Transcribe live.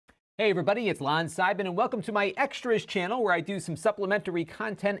Hey everybody, it's Lon Seidman and welcome to my Extras channel where I do some supplementary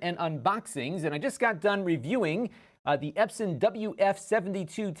content and unboxings. And I just got done reviewing the Epson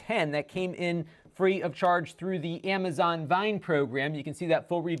WF7210 that came in free of charge through the Amazon Vine program. You can see that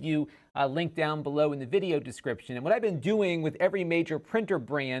full review linked down below in the video description. And what I've been doing with every major printer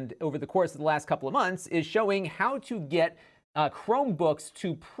brand over the course of the last couple of months is showing how to get Chromebooks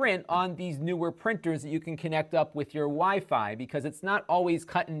to print on these newer printers that you can connect up with your Wi-Fi, because it's not always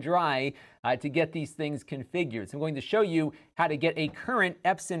cut and dry to get these things configured. So I'm going to show you how to get a current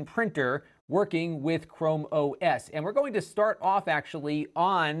Epson printer working with ChromeOS. And we're going to start off actually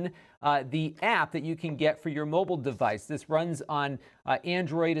on the app that you can get for your mobile device. This runs on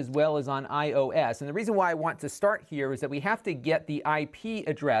Android as well as on iOS. And the reason why I want to start here is that we have to get the IP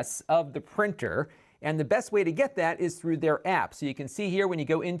address of the printer. And the best way to get that is through their app. So you can see here when you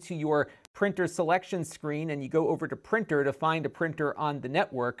go into your printer selection screen and you go over to printer to find a printer on the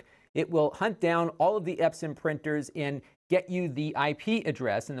network, it will hunt down all of the Epson printers and get you the IP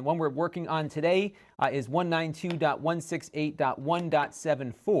address. And the one we're working on today is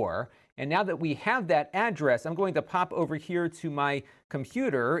 192.168.1.74. And now that we have that address, I'm going to pop over here to my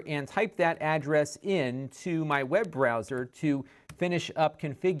computer and type that address into my web browser to finish up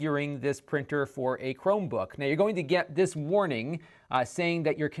configuring this printer for a Chromebook. Now you're going to get this warning saying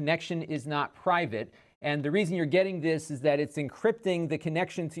that your connection is not private. And the reason you're getting this is that it's encrypting the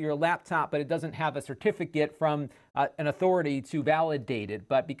connection to your laptop, but it doesn't have a certificate from an authority to validate it.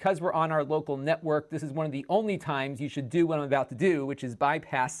 But because we're on our local network, this is one of the only times you should do what I'm about to do, which is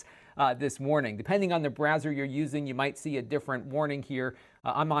bypass this warning. Depending on the browser you're using, you might see a different warning here.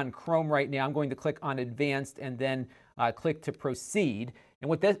 I'm on Chrome right now. I'm going to click on Advanced and then click to proceed. And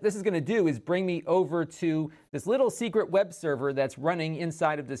what this is going to do is bring me over to this little secret web server that's running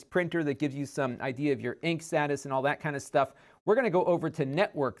inside of this printer that gives you some idea of your ink status and all that kind of stuff. We're going to go over to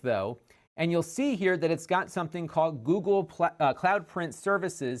Network though, and you'll see here that it's got something called Google Cloud Print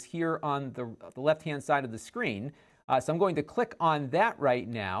Services here on the left-hand side of the screen. So I'm going to click on that right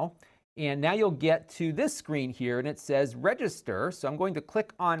now. And now you'll get to this screen here and it says register. So I'm going to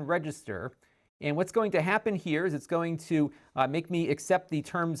click on register. And what's going to happen here is it's going to make me accept the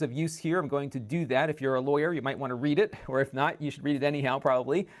terms of use here. I'm going to do that. If you're a lawyer, you might want to read it, or if not, you should read it anyhow,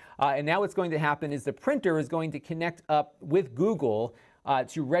 probably. And now what's going to happen is the printer is going to connect up with Google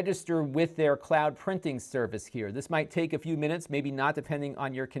to register with their cloud printing service here. This might take a few minutes, maybe not, depending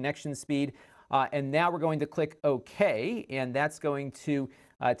on your connection speed. And now we're going to click OK, and that's going to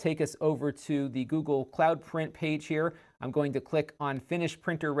take us over to the Google Cloud Print page here. I'm going to click on Finish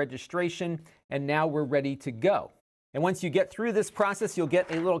Printer Registration, and now we're ready to go. And once you get through this process, you'll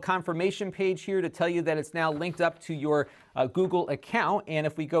get a little confirmation page here to tell you that it's now linked up to your Google account. And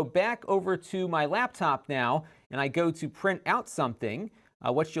if we go back over to my laptop now, and I go to print out something,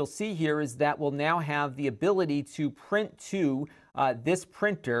 what you'll see here is that we'll now have the ability to print to this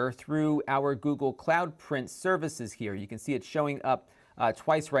printer through our Google Cloud Print services here. You can see it's showing up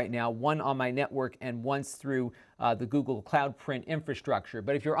twice right now, one on my network and once through the Google Cloud Print infrastructure.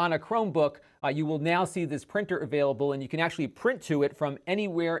 But if you're on a Chromebook, you will now see this printer available, and you can actually print to it from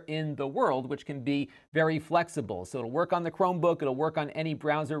anywhere in the world, which can be very flexible. So it'll work on the Chromebook, it'll work on any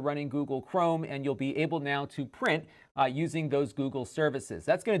browser running Google Chrome, and you'll be able now to print using those Google services.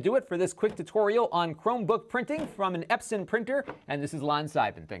 That's going to do it for this quick tutorial on Chromebook printing from an Epson printer, and this is Lon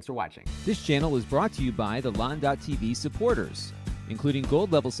Seidman. Thanks for watching. This channel is brought to you by the Lon.TV supporters, including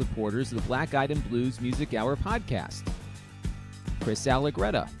gold-level supporters of the Black Eyed and Blues Music Hour podcast, Chris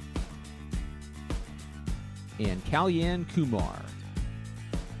Allegretta, and Kalyan Kumar.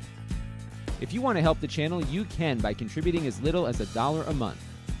 If you want to help the channel, you can by contributing as little as $1 a month.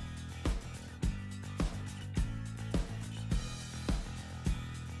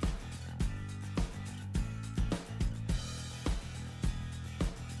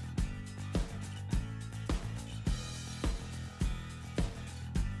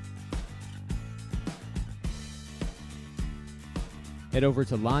 Head over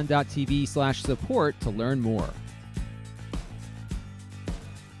to lon.tv/support to learn more.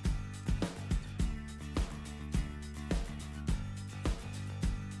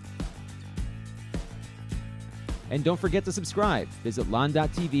 And don't forget to subscribe. Visit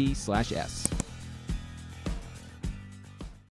lon.tv/s.